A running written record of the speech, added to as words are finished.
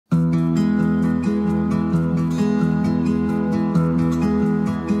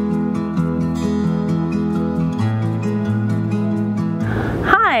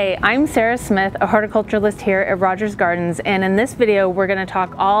Hi, I'm Sarah Smith, a horticulturalist here at Rogers Gardens, and in this video we're going to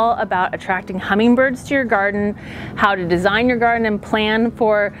talk all about attracting hummingbirds to your garden, how to design your garden and plan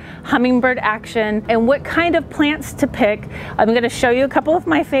for hummingbird action, and what kind of plants to pick. I'm going to show you a couple of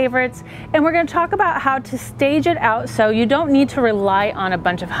my favorites, and we're going to talk about how to stage it out so you don't need to rely on a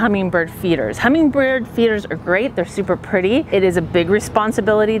bunch of hummingbird feeders. Hummingbird feeders are great, they're super pretty. It is a big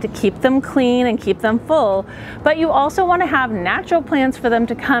responsibility to keep them clean and keep them full, but you also want to have natural plants for them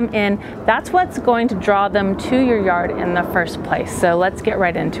to come in. That's what's going to draw them to your yard in the first place. So let's get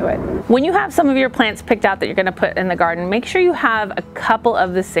right into it. When you have some of your plants picked out that you're going to put in the garden, make sure you have a couple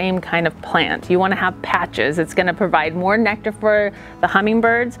of the same kind of plant. You want to have patches. It's going to provide more nectar for the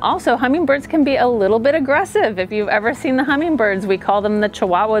hummingbirds. Also, hummingbirds can be a little bit aggressive. If you've ever seen the hummingbirds, we call them the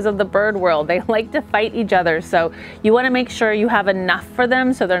chihuahuas of the bird world. They like to fight each other. So you want to make sure you have enough for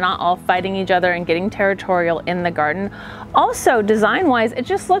them so they're not all fighting each other and getting territorial in the garden. Also, design-wise, it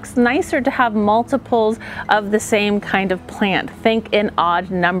just looks nicer to have multiples of the same kind of plant. Think in odd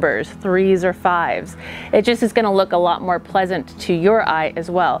numbers, 3s or 5s. It just is going to look a lot more pleasant to your eye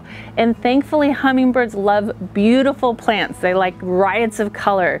as well. And thankfully, hummingbirds love beautiful plants. They like riots of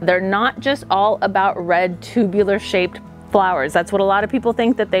color. They're not just all about red tubular shaped flowers. That's what a lot of people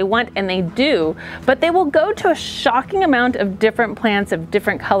think that they want, and they do, but they will go to a shocking amount of different plants of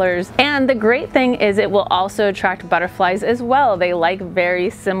different colors. And the great thing is it will also attract butterflies as well. They like very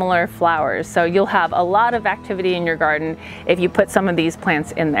similar flowers. So you'll have a lot of activity in your garden if you put some of these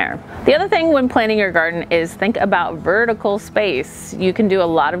plants in there. The other thing when planting your garden is think about vertical space. You can do a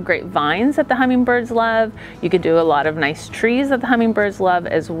lot of great vines that the hummingbirds love. You could do a lot of nice trees that the hummingbirds love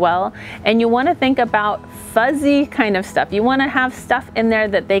as well. And you want to think about fuzzy kind of stuff. You want to have stuff in there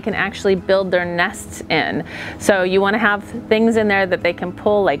that they can actually build their nests in. So you want to have things in there that they can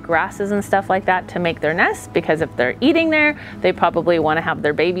pull, like grasses and stuff like that, to make their nests, because if they're eating there, they probably want to have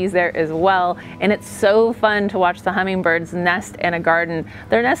their babies there as well. And it's so fun to watch the hummingbirds nest in a garden.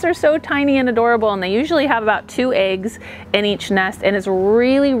 Their nests are so tiny and adorable, and they usually have about 2 eggs in each nest, and it's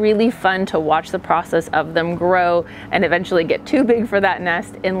really, really fun to watch the process of them grow and eventually get too big for that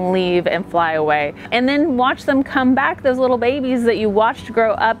nest and leave and fly away. And then watch them come back, those little babies that you watched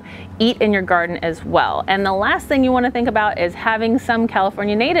grow up, eat in your garden as well. And the last thing you want to think about is having some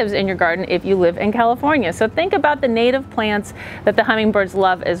California natives in your garden if you live in California. So think about the native plants that the hummingbirds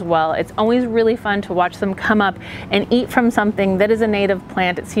love as well. It's always really fun to watch them come up and eat from something that is a native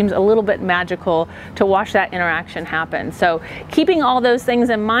plant. It seems a little bit magical to watch that interaction happen. So keeping all those things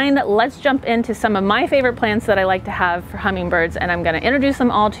in mind, let's jump into some of my favorite plants that I like to have for hummingbirds, and I'm going to introduce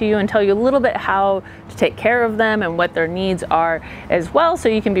them all to you and tell you a little bit how to take care of them and what their needs are as well, so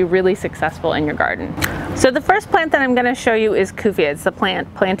you can be really successful in your garden. So the first plant that I'm going to show you is Kufia. It's the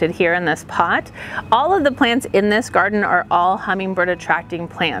plant planted here in this pot. All of the plants in this garden are all hummingbird attracting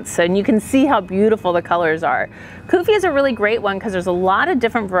plants, and you can see how beautiful the colors are. Kufia is a really great one because there's a lot of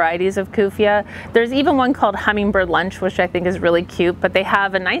different varieties of Kufia. There's even one called Hummingbird Lunch, which I think is really cute, but they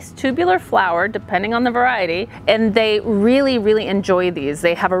have a nice tubular flower depending on the variety, and they really, really enjoy these.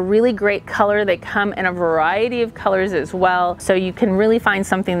 They have a really great color. They come in a variety of colors as well, so you can really find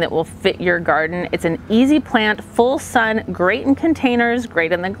something that will fit your garden. It's an easy plant, full sun, great in containers,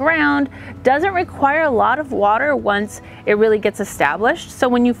 great in the ground, doesn't require a lot of water once it really gets established. So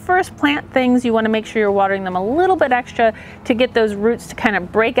when you first plant things, you want to make sure you're watering them a little bit extra to get those roots to kind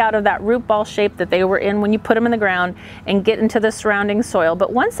of break out of that root ball shape that they were in when you put them in the ground and get into the surrounding soil.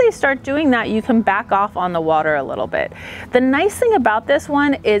 But once they start doing that, you can back off on the water a little bit. The nice thing about this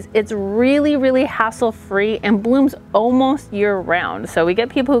one is it's really, really hassle-free and blooms almost year-round. So we get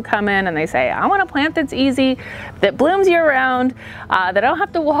people who come in and they say, I want a plant that's easy, that blooms year-round, that I don't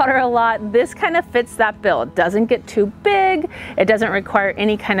have to water a lot. This kind of fits that bill. It doesn't get too big. It doesn't require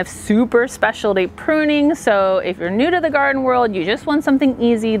any kind of super specialty pruning. So if you're new to the garden world, you just want something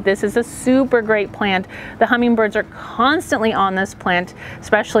easy, this is a super great plant. The hummingbirds are constantly on this plant,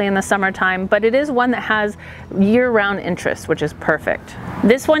 especially in the summertime, but it is one that has year-round interest, which is perfect.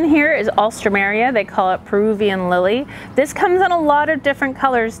 This one here is Alstroemeria. They call it Peruvian lily. This comes in a lot of different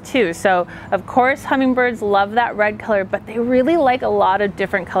colors too. So of course hummingbirds love that red color, but they really like a lot of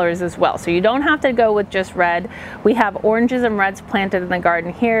different colors as well. So you don't have to go with just red. We have oranges and reds planted in the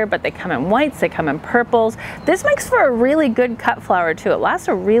garden here, but they come in whites, they come in purples. This makes for a really good cut flower too. It lasts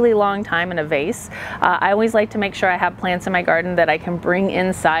a really long time in a vase. I always like to make sure I have plants in my garden that I can bring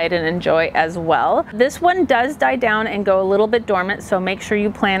inside and enjoy as well. This one does die down and go a little bit dormant, so make sure you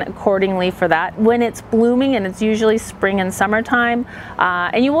plan accordingly for that. When it's blooming, and it's usually usually spring and summertime,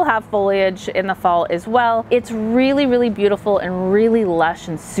 and you will have foliage in the fall as well. It's really, really beautiful and really lush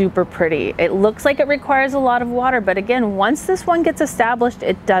and super pretty. It looks like it requires a lot of water, but again, once this one gets established,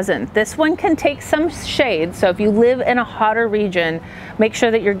 it doesn't. This one can take some shade, so if you live in a hotter region, make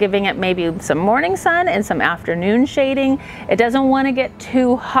sure that you're giving it maybe some morning sun and some afternoon shading. It doesn't want to get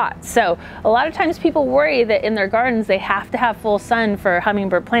too hot. So a lot of times people worry that in their gardens they have to have full sun for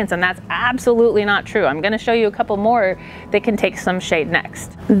hummingbird plants, and that's absolutely not true. I'm going to show you a couple more that can take some shade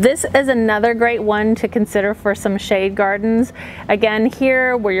next. This is another great one to consider for some shade gardens. Again,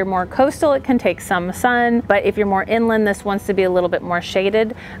 here where you're more coastal, it can take some sun, but if you're more inland, this wants to be a little bit more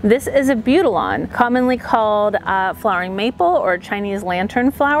shaded. This is a butylon, commonly called flowering maple or Chinese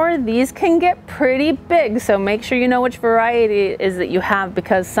lantern flower. These can get pretty big, so make sure you know which variety it is that you have,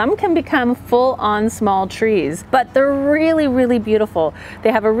 because some can become full-on small trees, but they're really, really beautiful.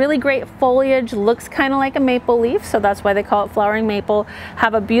 They have a really great foliage, looks kind of like a maple leaf, so that's why they call it flowering maple.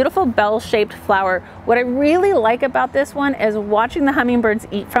 Have a beautiful bell-shaped flower. What I really like about this one is watching the hummingbirds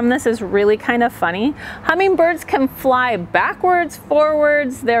eat from this is really kind of funny. Hummingbirds can fly backwards,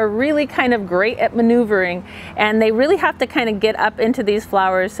 forwards. They're really kind of great at maneuvering, and they really have to kind of get up into these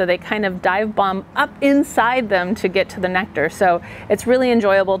flowers, so they kind of dive bomb up inside them to get to the nectar. So it's really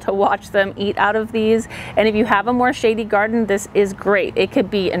enjoyable to watch them eat out of these. And if you have a more shady garden, this is great. It could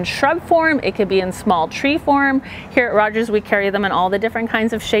be in shrub form, it could be in small tree form. Here at Rogers, we carry them in all the different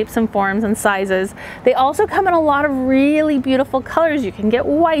kinds of shapes and forms and sizes. They also come in a lot of really beautiful colors. You can get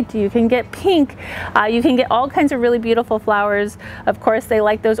white, you can get pink, you can get all kinds of really beautiful flowers. Of course, they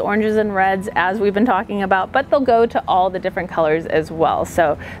like those oranges and reds, as we've been talking about, but they'll go to all the different colors as well.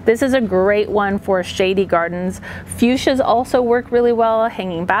 So this is a great one for shady gardens. Fuchsias also work really well,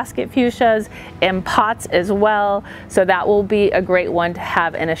 hanging basket fuchsias, in pots as well. So that will be a great one to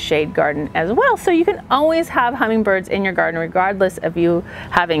have in a shade garden as well. So you can always have hummingbirds in your garden, regardless of you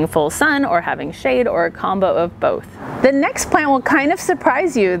having full sun or having shade or a combo of both. The next plant will kind of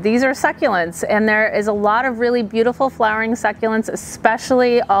surprise you. These are succulents, and there is a lot of really beautiful flowering succulents,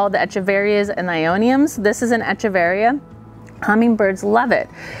 especially all the echeverias and ioniums. This is an echeveria. Hummingbirds love it.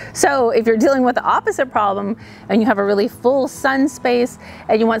 So if you're dealing with the opposite problem and you have a really full sun space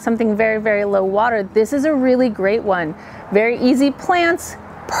and you want something very, very low water, this is a really great one. Very easy plants,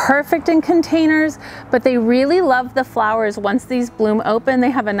 perfect in containers, but they really love the flowers. Once these bloom open,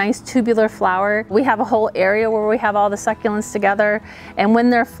 they have a nice tubular flower. We have a whole area where we have all the succulents together, and when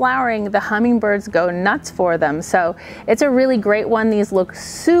they're flowering, the hummingbirds go nuts for them. So it's a really great one. These look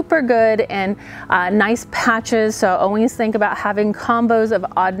super good in nice patches, so always think about having combos of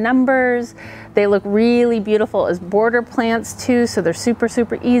odd numbers. They look really beautiful as border plants too, so they're super,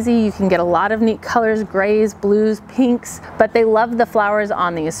 super easy. You can get a lot of neat colors, grays, blues, pinks, but they love the flowers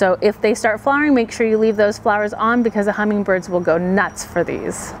on these. So if they start flowering, make sure you leave those flowers on, because the hummingbirds will go nuts for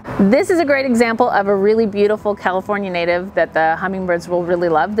these. This is a great example of a really beautiful California native that the hummingbirds will really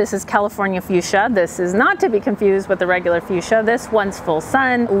love. This is California fuchsia. This is not to be confused with the regular fuchsia. This one's full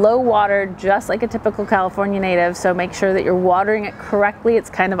sun, low water, just like a typical California native. So make sure that you're watering it correctly. It's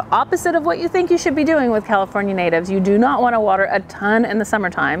kind of opposite of what you think you should be doing with California natives. You do not want to water a ton in the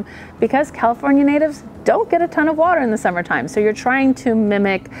summertime, because California natives don't get a ton of water in the summertime. So you're trying to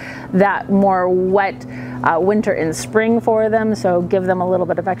mimic that more wet winter and spring for them. So give them a little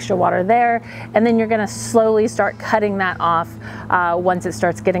bit of extra water there. And then you're going to slowly start cutting that off once it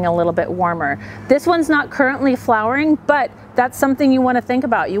starts getting a little bit warmer. This one's not currently flowering, but that's something you want to think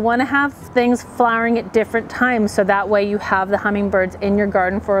about. You want to have things flowering at different times, so that way you have the hummingbirds in your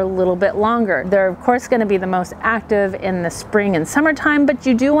garden for a little bit longer. They're of course going to be the most active in the spring and summertime, but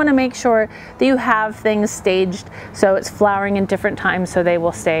you do want to make sure that you have things staged so it's flowering in different times, so they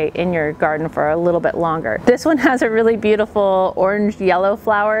will stay in your garden for a little bit longer. This one has a really beautiful orange yellow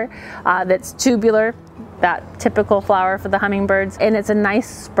flower that's tubular, that typical flower for the hummingbirds, and it's a nice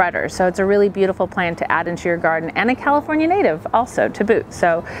spreader, so it's a really beautiful plant to add into your garden, and a California native also to boot.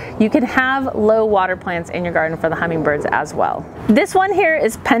 So you can have low water plants in your garden for the hummingbirds as well. This one here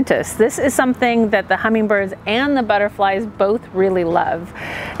is pentas. This is something that the hummingbirds and the butterflies both really love.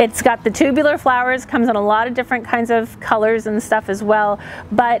 It's got the tubular flowers, comes in a lot of different kinds of colors and stuff as well,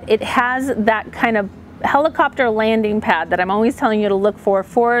 but it has that kind of helicopter landing pad that I'm always telling you to look for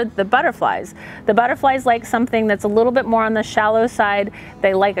the butterflies. The butterflies like something that's a little bit more on the shallow side.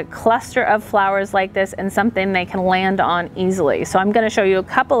 They like a cluster of flowers like this and something they can land on easily. So I'm going to show you a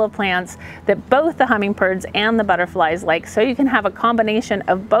couple of plants that both the hummingbirds and the butterflies like, so you can have a combination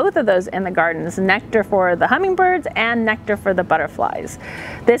of both of those in the gardens. Nectar for the hummingbirds and nectar for the butterflies.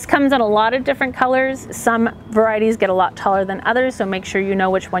 This comes in a lot of different colors. Some varieties get a lot taller than others, so make sure you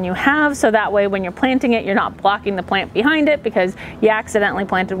know which one you have, so that way when you're planting missing it, you're not blocking the plant behind it because you accidentally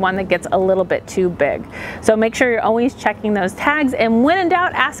planted one that gets a little bit too big. So make sure you're always checking those tags, and when in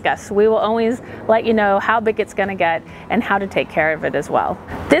doubt, ask us. We will always let you know how big it's gonna get and how to take care of it as well.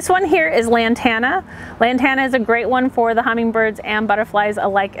 This one here is lantana. Lantana is a great one for the hummingbirds and butterflies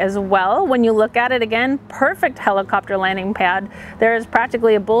alike as well. When you look at it, again, perfect helicopter landing pad. There is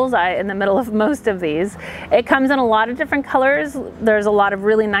practically a bullseye in the middle of most of these. It comes in a lot of different colors. There's a lot of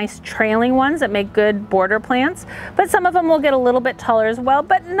really nice trailing ones that make good border plants, but some of them will get a little bit taller as well,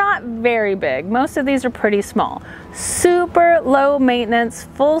 but not very big. Most of these are pretty small. Super low maintenance,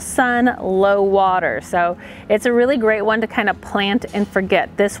 full sun, low water. So it's a really great one to kind of plant and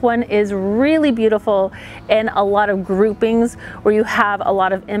forget. This one is really beautiful in a lot of groupings where you have a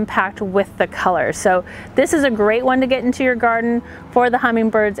lot of impact with the color. So this is a great one to get into your garden for the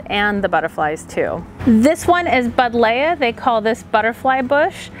hummingbirds and the butterflies too. This one is Buddleia. They call this butterfly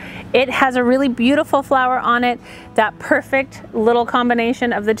bush. It has a really beautiful flower on it, that perfect little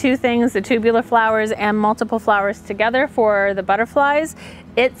combination of the two things, the tubular flowers and multiple flowers together for the butterflies.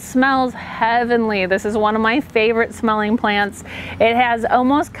 It smells heavenly. This is one of my favorite smelling plants. It has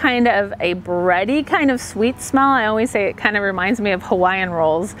almost kind of a bready kind of sweet smell. I always say it kind of reminds me of Hawaiian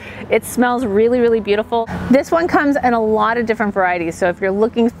rolls. It smells really, really beautiful. This one comes in a lot of different varieties. So if you're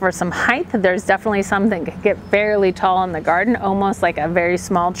looking for some height, there's definitely some that can get fairly tall in the garden, almost like a very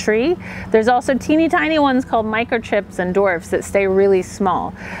small tree. There's also teeny tiny ones called microchips and dwarfs that stay really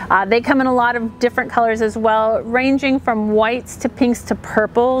small. They come in a lot of different colors as well, ranging from whites to pinks to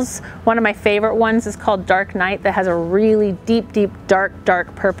purples. One of my favorite ones is called Dark Night, that has a really deep,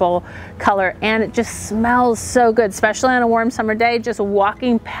 dark purple color, and it just smells so good, especially on a warm summer day. Just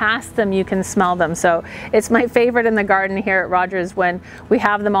walking past them, you can smell them. So it's my favorite in the garden here at Rogers when we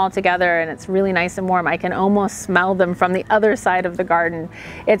have them all together and it's really nice and warm. I can almost smell them from the other side of the garden.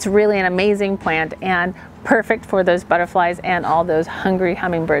 It's really an amazing plant and perfect for those butterflies and all those hungry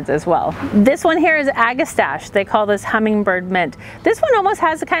hummingbirds as well. This one here is Agastache. They call this hummingbird mint. This one almost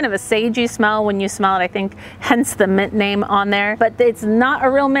has a kind of a sagey smell when you smell it, I think, hence the mint name on there, but it's not a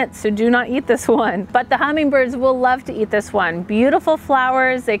real mint, so do not eat this one. But the hummingbirds will love to eat this one. Beautiful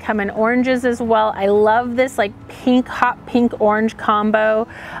flowers. They come in oranges as well. I love this like pink, hot pink orange combo.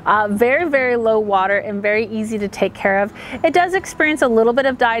 Very, very low water and very easy to take care of. It does experience a little bit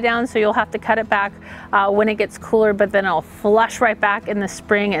of die down, so you'll have to cut it back when it gets cooler, but then it'll flush right back in the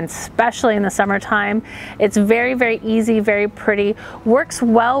spring and especially in the summertime. It's very, very easy, very pretty. Works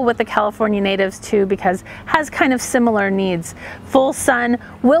well with the California natives too because has kind of similar needs. Full sun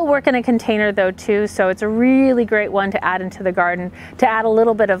will work in a container though too, so it's a really great one to add into the garden to add a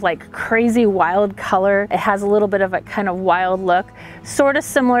little bit of like crazy wild color. It has a little bit of a kind of wild look, sort of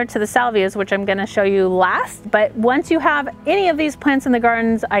similar to the salvias, which I'm going to show you last. But once you have any of these plants in the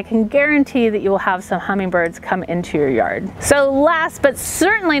gardens, I can guarantee that you will have some hummingbirds come into your yard. So last but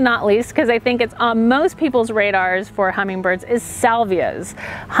certainly not least, because I think it's on most people's radars for hummingbirds, is salvias.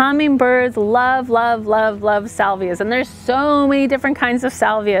 Hummingbirds love salvias, and there's so many different kinds of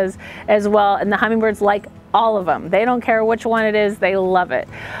salvias as well, and the hummingbirds like all of them. They don't care which one it is, they love it.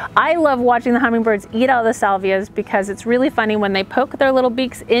 I love watching the hummingbirds eat out of the salvias because it's really funny when they poke their little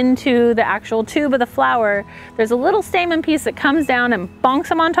beaks into the actual tube of the flower. There's a little stamen piece that comes down and bonks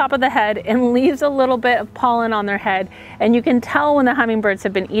them on top of the head and leaves a little bit of pollen on their head. And you can tell when the hummingbirds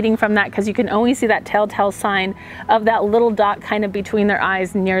have been eating from that because you can only see that telltale sign of that little dot kind of between their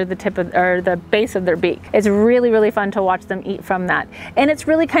eyes near the tip of, or the base of their beak. It's really, really fun to watch them eat from that. And it's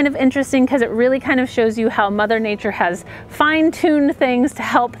really kind of interesting because it really kind of shows you how Mother Nature has fine-tuned things to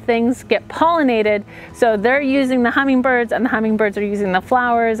help things get pollinated. So they're using the hummingbirds and the hummingbirds are using the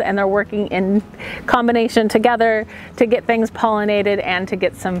flowers, and they're working in combination together to get things pollinated and to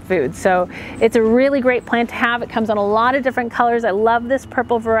get some food. So it's a really great plant to have. It comes in a lot of different colors. I love this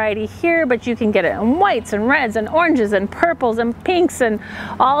purple variety here, but you can get it in whites and reds and oranges and purples and pinks and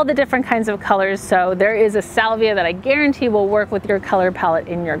all the different kinds of colors. So there is a salvia that I guarantee will work with your color palette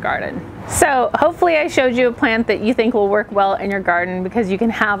in your garden. So hopefully I showed you a plant that you think will work well in your garden, because you can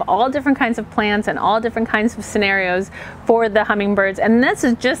have all different kinds of plants and all different kinds of scenarios for the hummingbirds. And this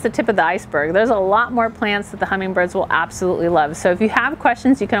is just the tip of the iceberg. There's a lot more plants that the hummingbirds will absolutely love. So if you have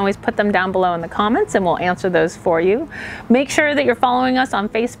questions, you can always put them down below in the comments and we'll answer those for you. Make sure that you're following us on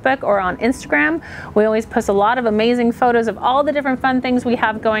Facebook or on Instagram. We always post a lot of amazing photos of all the different fun things we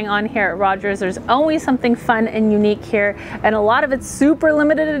have going on here at Rogers. There's always something fun and unique here, and a lot of it's super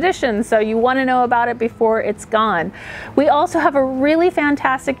limited editions. So you want to know about it before before it's gone. We also have a really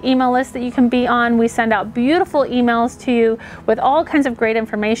fantastic email list that you can be on. We send out beautiful emails to you with all kinds of great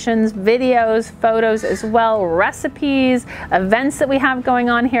information, videos, photos as well, recipes, events that we have going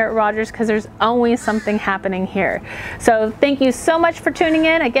on here at Rogers, because there's always something happening here. So thank you so much for tuning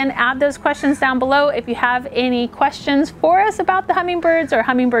in. Again, add those questions down below if you have any questions for us about the hummingbirds or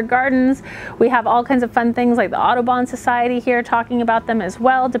hummingbird gardens. We have all kinds of fun things like the Audubon Society here talking about them as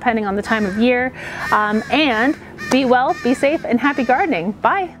well, depending on the time of year. And be well, be safe, and happy gardening.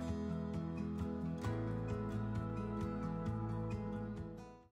 Bye.